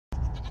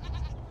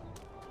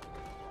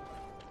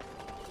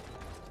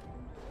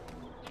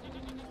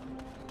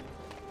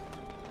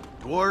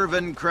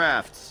Dwarven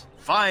crafts.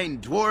 Fine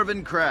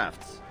dwarven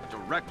crafts.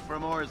 Direct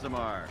from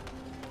Orzammar.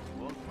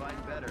 Won't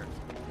find better.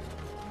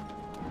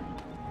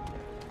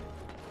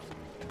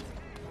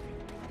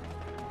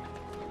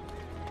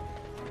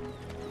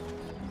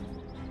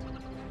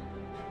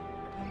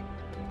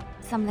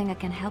 Something I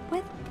can help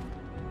with?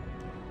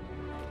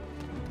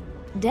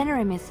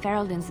 Denerim is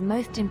Ferelden's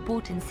most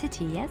important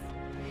city, yes?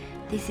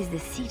 This is the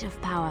seat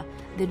of power,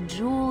 the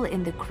jewel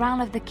in the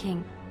crown of the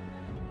king.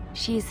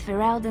 She is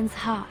Ferelden's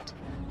heart.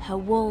 Her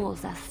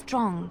walls are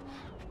strong,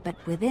 but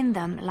within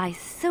them lies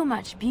so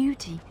much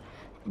beauty,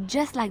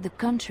 just like the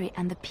country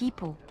and the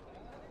people.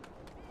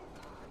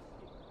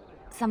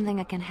 Something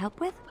I can help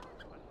with?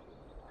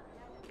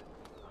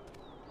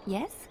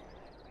 Yes?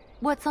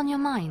 What's on your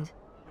mind?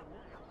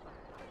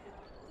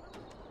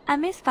 I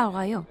miss Val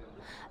Royeaux.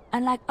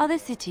 Unlike other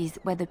cities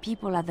where the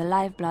people are the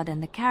lifeblood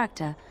and the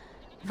character,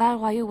 Val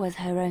Royeaux was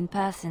her own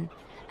person,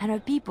 and her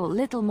people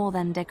little more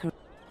than decorations.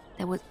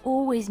 There was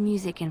always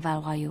music in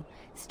Val Royeaux,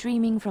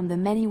 streaming from the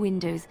many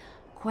windows,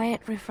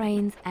 quiet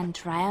refrains and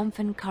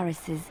triumphant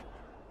choruses.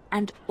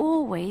 And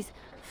always,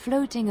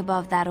 floating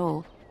above that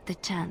all, the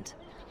chant,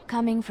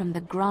 coming from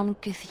the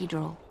Grand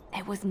Cathedral.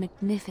 It was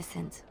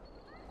magnificent.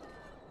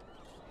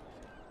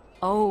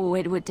 Oh,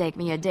 it would take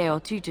me a day or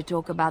two to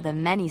talk about the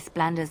many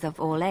splendors of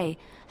Orlais,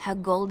 her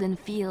golden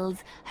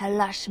fields, her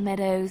lush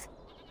meadows.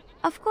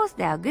 Of course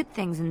there are good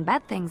things and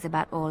bad things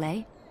about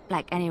Orlais,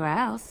 like anywhere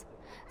else.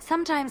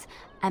 Sometimes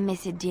I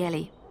miss it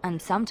dearly,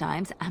 and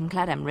sometimes I'm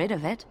glad I'm rid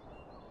of it.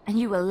 And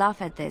you will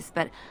laugh at this,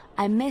 but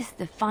I miss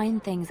the fine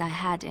things I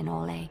had in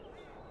Orlais.